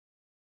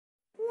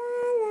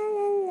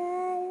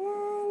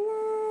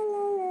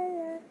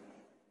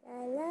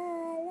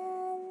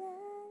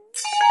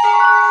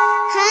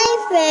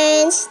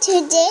friends,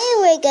 today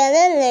we're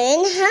gonna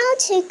learn how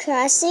to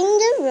crossing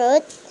the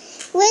road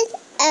with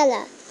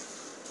Ella.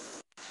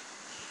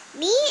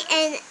 Me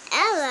and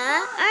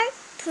Ella are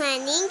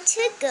planning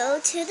to go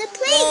to the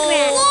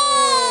playground.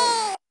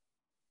 Yay!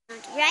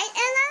 Right,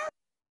 Ella?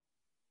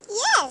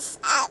 Yes,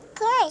 of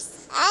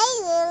course. I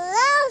would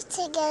love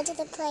to go to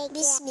the playground.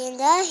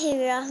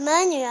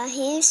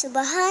 Bismillahirrahmanirrahim.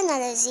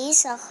 Subhanallazi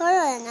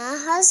sakhkhara lana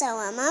hadza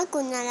wa ma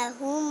kunna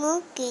lahu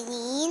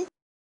muqrinin.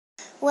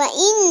 Wa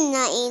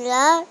inna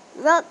ila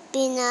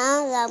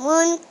rabbina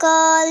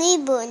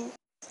lamunqalibun.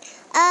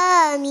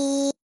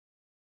 Amin.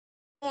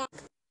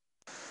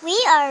 We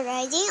are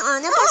riding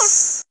on a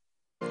bus.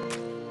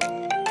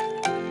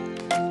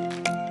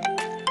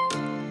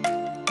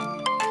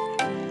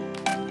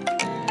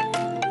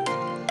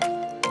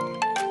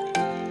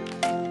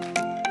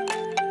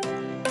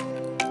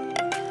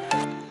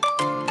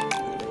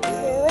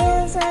 The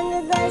wheels on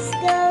the bus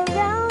go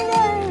round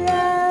and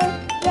round,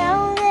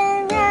 round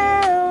and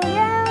round,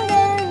 round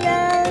and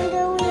round.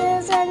 The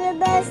wheels on the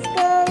bus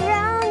go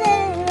round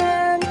and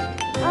round,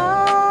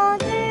 all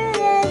through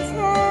the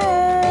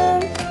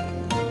town.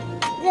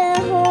 The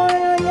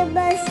horn on the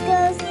bus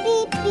goes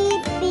beep,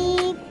 beep,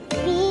 beep,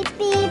 beep,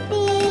 beep,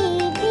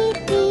 beep, beep,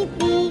 beep,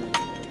 beep.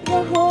 The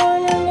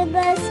horn on the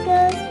bus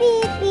goes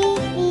beep,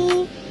 beep,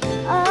 beep,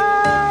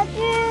 all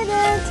through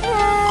the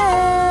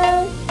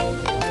town.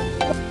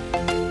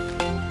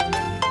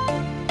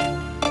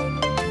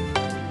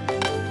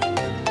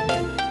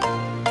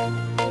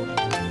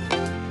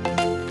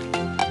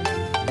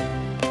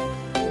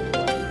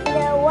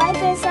 The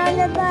wipers on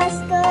the bus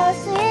go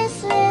swish,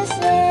 swish,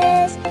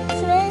 swish,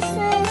 swish,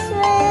 swish,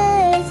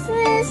 swish,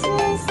 swish,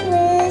 swish,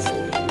 swish.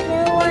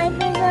 The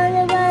wipers on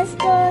the bus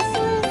go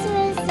swish,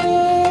 swish,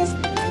 swish,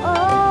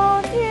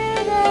 all through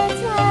the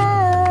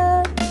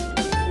town.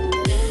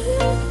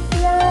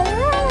 La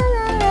la la la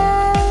la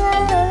la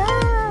la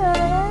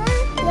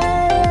la la.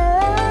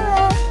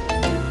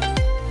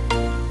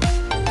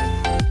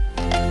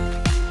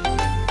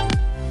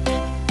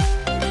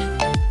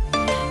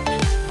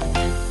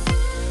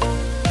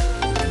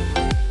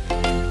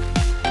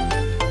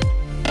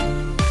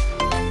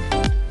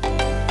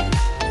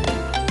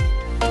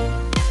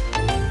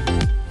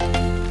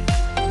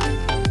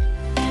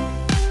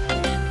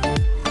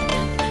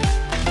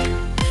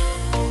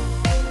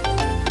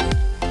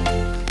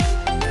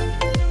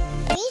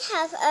 We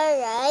have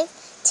arrived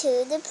to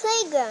the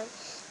playground.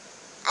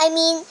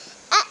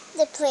 At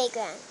the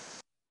playground.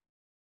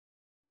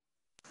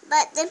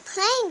 But the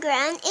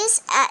playground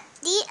is at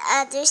the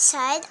other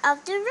side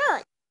of the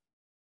road.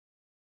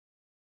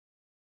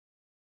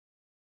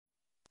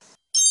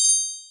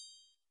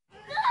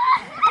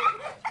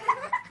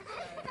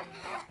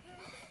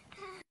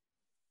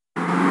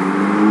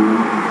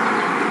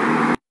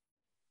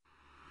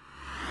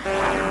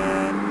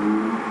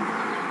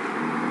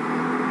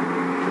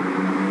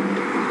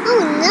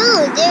 Oh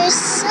no, there's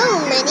so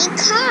many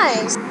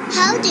cars.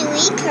 How do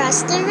we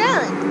cross the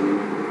road?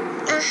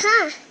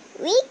 Aha,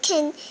 we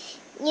can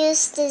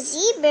use the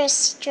zebra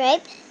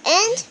stripe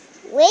and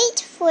wait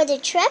for the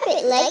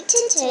traffic light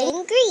to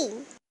turn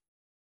green.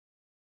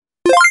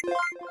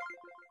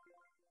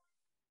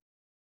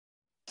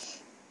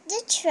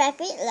 The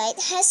traffic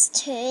light has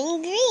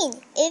turned green.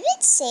 If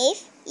it's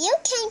safe, you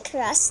can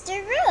cross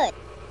the road.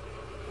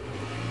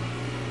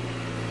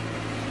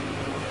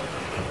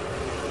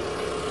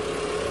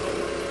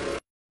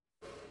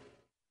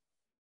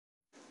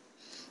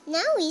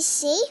 Now we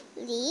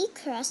safely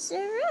cross the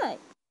road.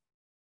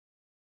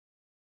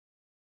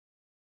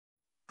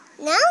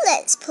 Now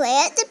let's play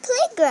at the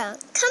playground.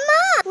 Come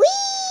on!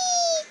 Whee!